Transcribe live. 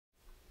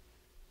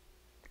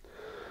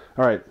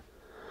All right,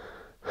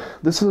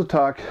 this is a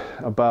talk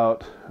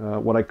about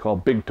what I call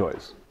big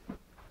toys.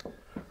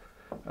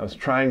 I was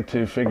trying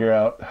to figure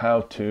out how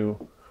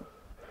to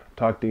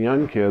talk to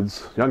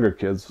younger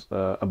kids,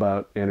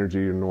 about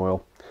energy and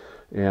oil,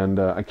 and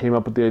I came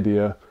up with the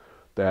idea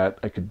that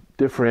I could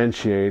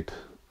differentiate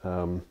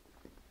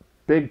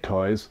big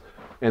toys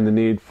and the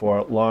need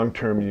for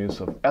long-term use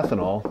of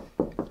ethanol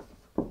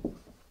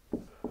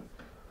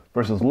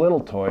versus little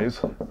toys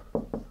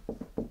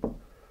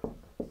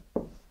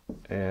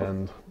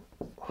and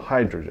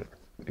hydrogen,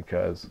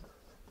 because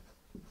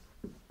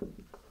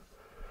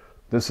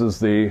this is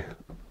the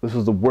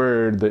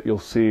word that you'll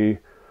see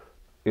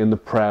in the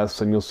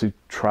press, and you'll see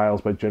trials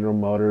by General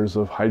Motors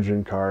of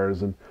hydrogen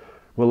cars, and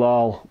we'll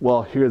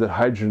all hear that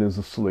hydrogen is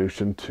the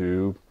solution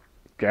to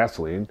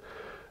gasoline,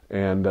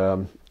 and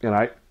I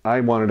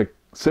wanted to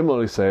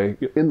similarly say,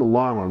 in the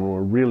long run, when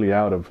we're really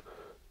out of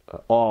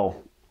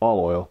all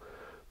oil,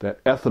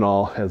 that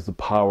ethanol has the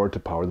power to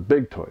power the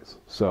big toys.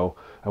 So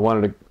I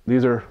wanted to.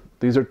 These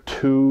are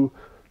two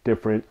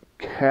different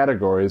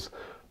categories,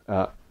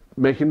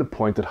 making the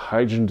point that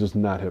hydrogen does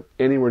not have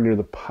anywhere near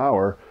the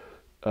power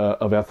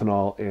of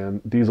ethanol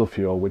and diesel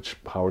fuel,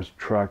 which powers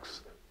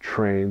trucks,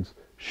 trains,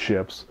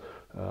 ships,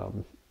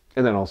 and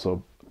then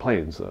also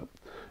planes.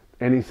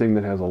 Anything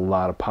that has a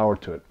lot of power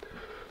to it.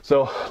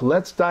 So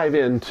let's dive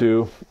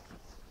into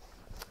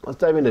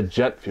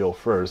jet fuel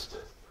first.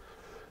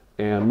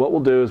 And what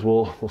we'll do is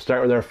we'll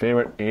start with our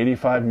favorite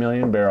 85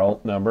 million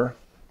barrel number.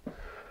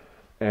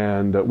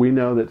 And we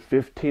know that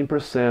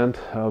 15%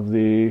 of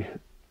a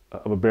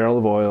barrel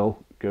of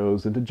oil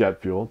goes into jet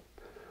fuel.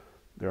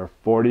 There are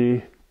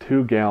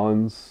 42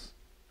 gallons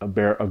of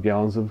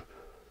gallons in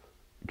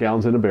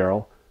a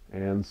barrel,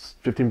 and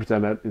 15%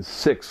 of that is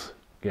 6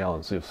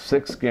 gallons. So you have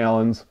 6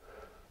 gallons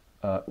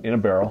in a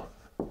barrel,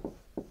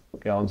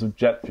 gallons of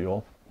jet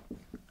fuel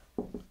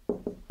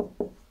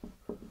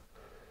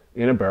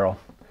in a barrel,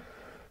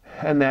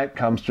 and that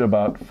comes to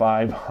about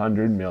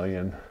 500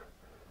 million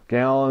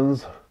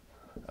gallons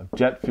of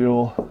jet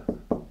fuel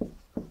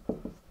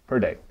per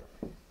day.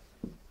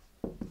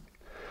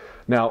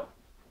 Now,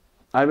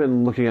 I've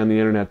been looking on the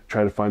internet to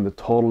try to find the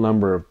total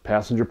number of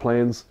passenger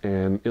planes,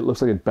 and it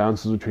looks like it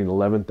bounces between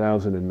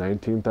 11,000 and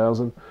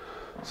 19,000.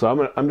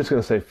 So I'm just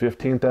going to say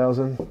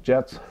 15,000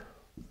 jets.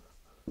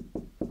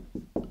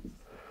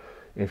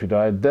 If you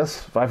divide this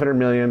 500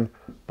 million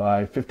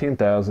by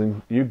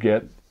 15,000, you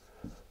get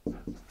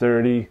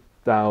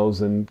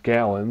 30,000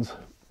 gallons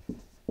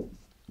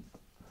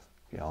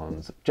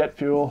of jet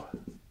fuel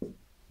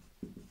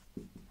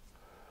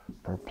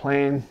per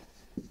plane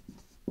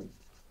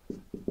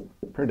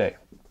per day.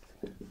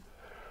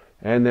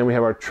 And then we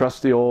have our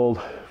trusty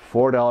old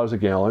 $4 a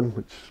gallon,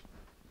 which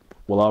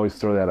we'll always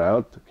throw that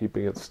out,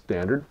 keeping it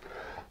standard.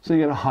 So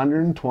you get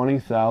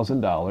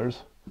 $120,000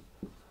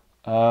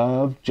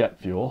 of jet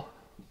fuel,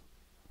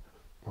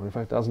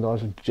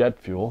 $25,000 of jet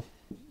fuel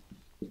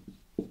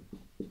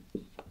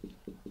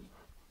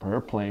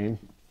per plane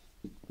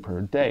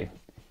per day.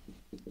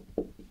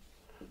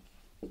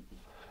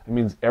 It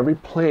means every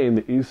plane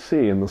that you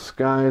see in the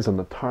skies, on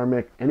the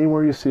tarmac,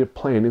 anywhere you see a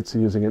plane, it's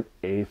using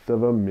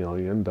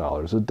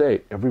 $1,800,000 a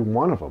day. Every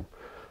one of them.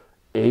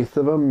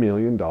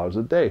 $1,800,000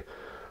 a day.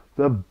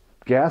 The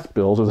gas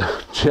bills or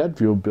the jet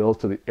fuel bills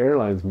to the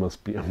airlines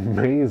must be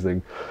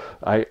amazing.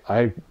 I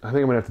think I'm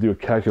going to have to do a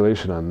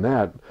calculation on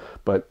that,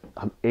 but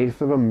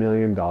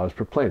 $1,800,000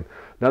 per plane.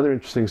 Another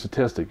interesting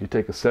statistic, you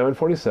take a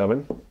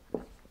 747,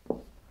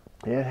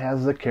 it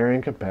has a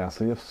carrying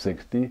capacity of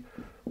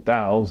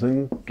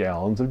 60,000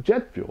 gallons of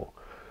jet fuel.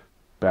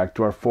 Back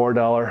to our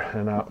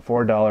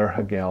 $4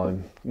 a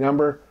gallon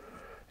number.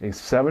 A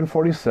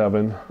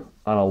 747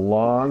 on a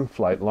long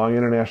flight, long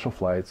international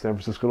flight, San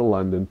Francisco to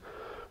London,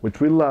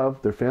 which we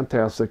love, they're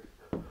fantastic,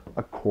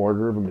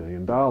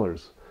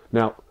 $250,000.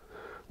 Now,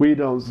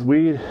 there's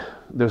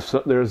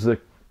the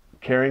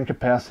carrying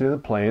capacity of the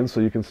plane, so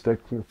you can stick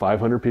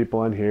 500 people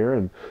on here,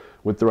 and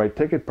with the right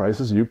ticket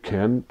prices, you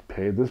can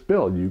pay this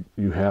bill.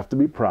 You have to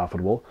be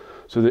profitable,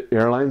 so the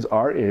airlines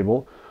are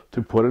able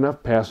to put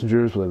enough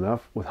passengers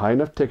with high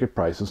enough ticket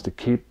prices to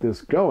keep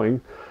this going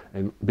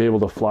and be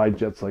able to fly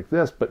jets like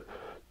this. But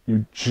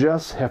you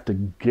just have to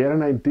get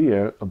an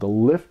idea of the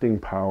lifting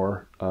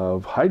power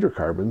of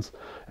hydrocarbons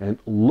and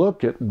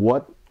look at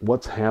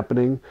what's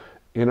happening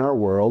in our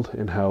world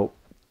and how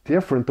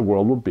different the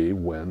world will be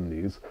when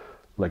these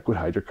liquid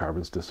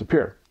hydrocarbons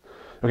disappear.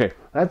 Okay,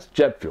 that's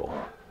jet fuel.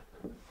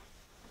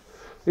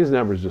 These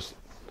numbers just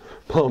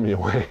blow me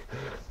away.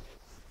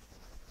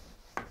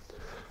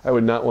 I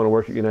would not want to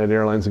work at United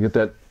Airlines and get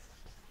that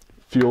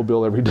fuel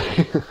bill every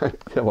day. I'd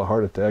have a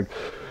heart attack.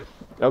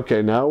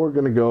 Okay, now we're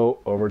going to go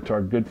over to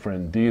our good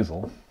friend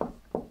diesel.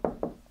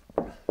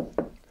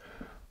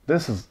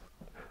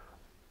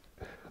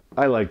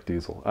 I like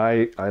diesel.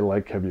 I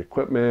like heavy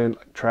equipment,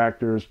 like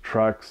tractors,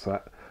 trucks.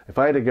 If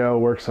I had to go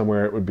work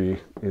somewhere, it would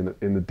be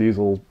in the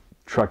diesel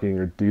trucking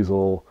or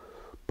diesel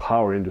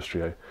power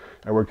industry.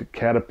 I worked at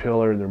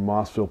Caterpillar in their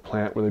Mossville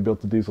plant where they built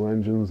the diesel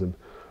engines, and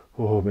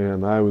oh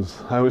man, I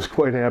was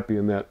quite happy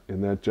in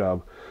that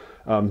job.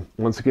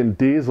 Once again,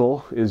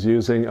 diesel is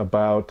using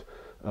about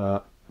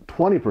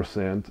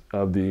 20%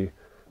 of the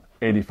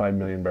 85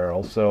 million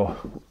barrels. So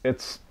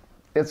it's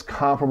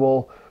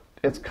comparable.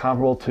 It's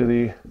comparable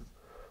to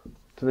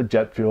the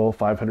jet fuel,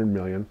 500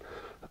 million.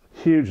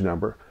 Huge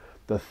number.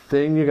 The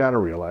thing you got to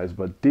realize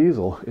about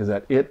diesel is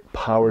that it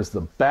powers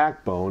the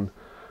backbone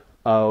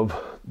of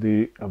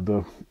the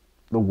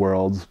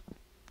world's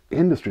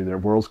industry, their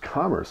world's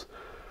commerce.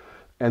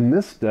 And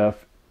this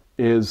stuff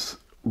is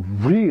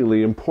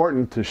really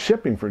important to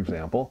shipping, for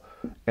example.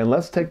 And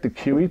let's take the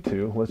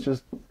QE2.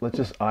 Let's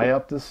just eye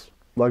up this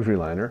luxury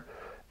liner,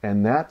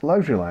 and that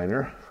luxury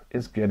liner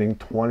is getting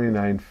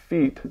 29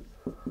 feet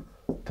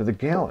to the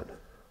gallon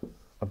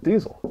of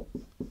diesel.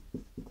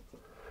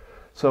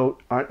 So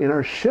in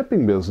our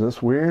shipping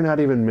business, we're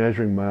not even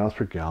measuring miles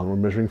per gallon, we're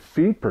measuring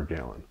feet per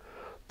gallon.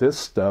 This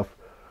stuff,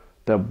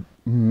 the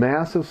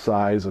massive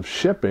size of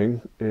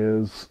shipping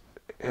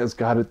has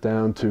got it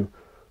down to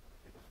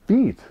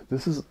feet.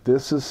 This is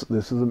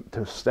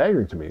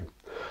staggering to me.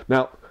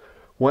 Now,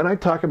 when I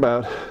talk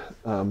about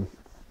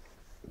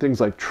things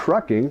like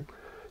trucking,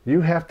 you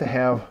have to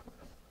have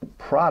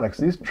products.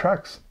 These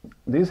trucks,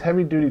 these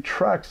heavy-duty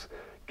trucks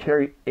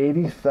carry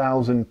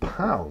 80,000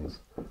 pounds.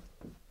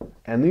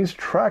 And these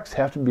trucks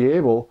have to be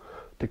able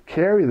to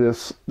carry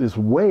this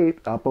weight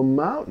up a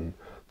mountain.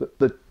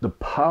 The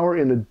power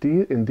in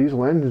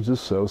diesel engines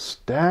is so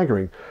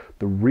staggering.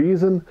 The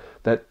reason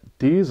that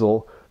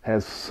diesel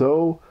has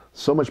so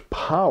much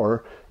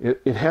power,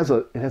 it has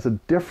a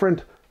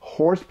different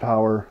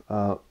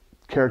horsepower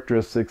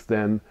characteristics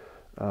than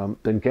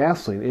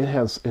gasoline. It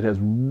has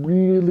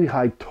really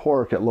high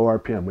torque at low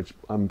RPM, which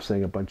I'm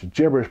saying a bunch of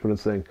gibberish, but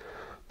it's saying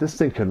this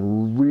thing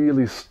can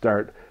really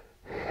start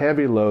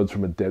heavy loads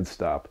from a dead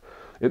stop.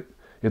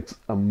 It's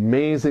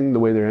amazing the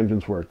way their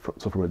engines work.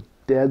 So from a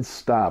dead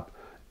stop,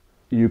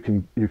 you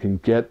can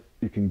get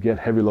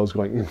heavy loads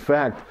going. In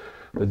fact,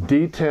 the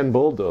D10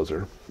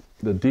 bulldozer,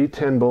 the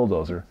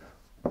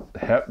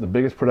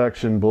biggest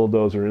production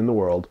bulldozer in the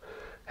world,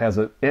 has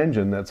an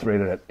engine that's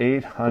rated at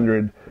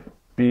 800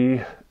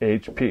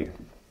 bhp.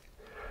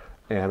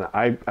 And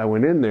I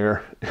went in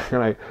there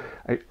and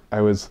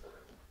I was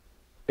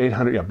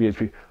 800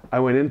 bhp. I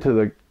went into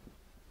the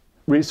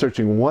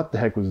researching what the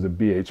heck was the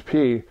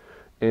BHP,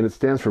 and it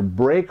stands for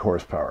brake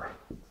horsepower.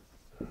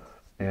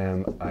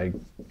 And I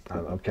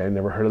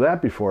never heard of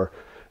that before.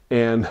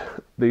 And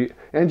the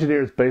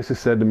engineers basically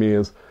said to me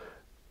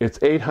it's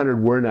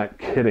 800, we're not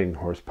kidding,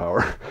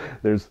 horsepower.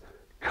 There's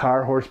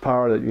car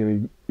horsepower that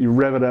you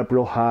rev it up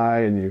real high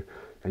and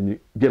you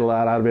get a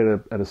lot out of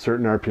it at a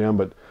certain RPM,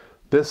 but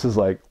this is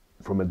like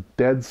from a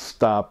dead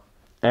stop,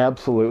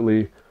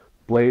 absolutely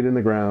blade in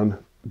the ground,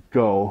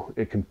 go,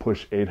 it can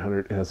push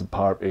 800, it has the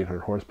power of 800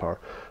 horsepower.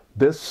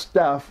 This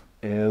stuff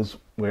is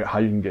how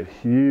you can get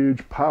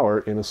huge power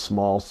in a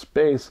small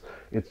space.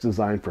 It's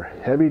designed for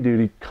heavy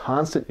duty,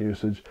 constant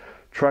usage,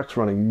 trucks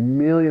running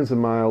millions of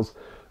miles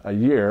a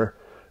year,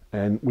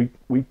 and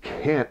we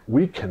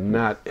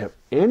cannot have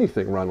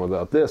anything run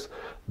without this.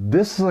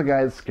 This is the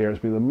guy that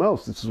scares me the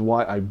most. This is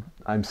why I'm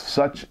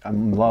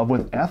in love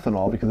with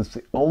ethanol, because it's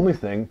the only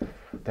thing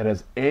that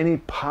has any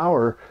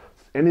power,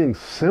 anything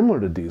similar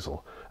to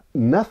diesel.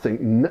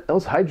 Nothing.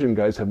 Those hydrogen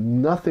guys have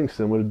nothing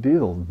similar to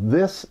diesel.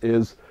 This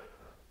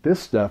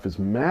stuff is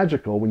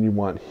magical when you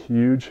want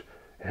huge,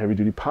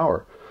 heavy-duty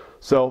power.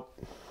 So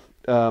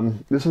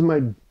this is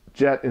my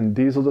jet and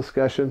diesel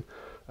discussion.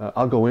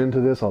 I'll go into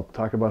this. I'll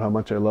talk about how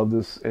much I love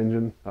this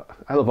engine.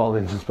 I love all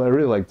engines, but I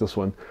really like this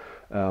one.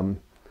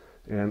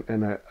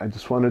 And I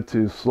just wanted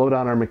to slow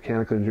down our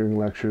mechanical engineering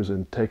lectures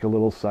and take a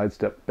little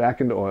sidestep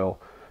back into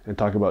oil and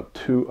talk about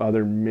two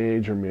other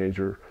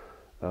major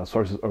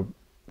sources of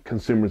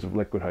consumers of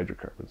liquid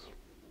hydrocarbons.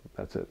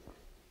 That's it.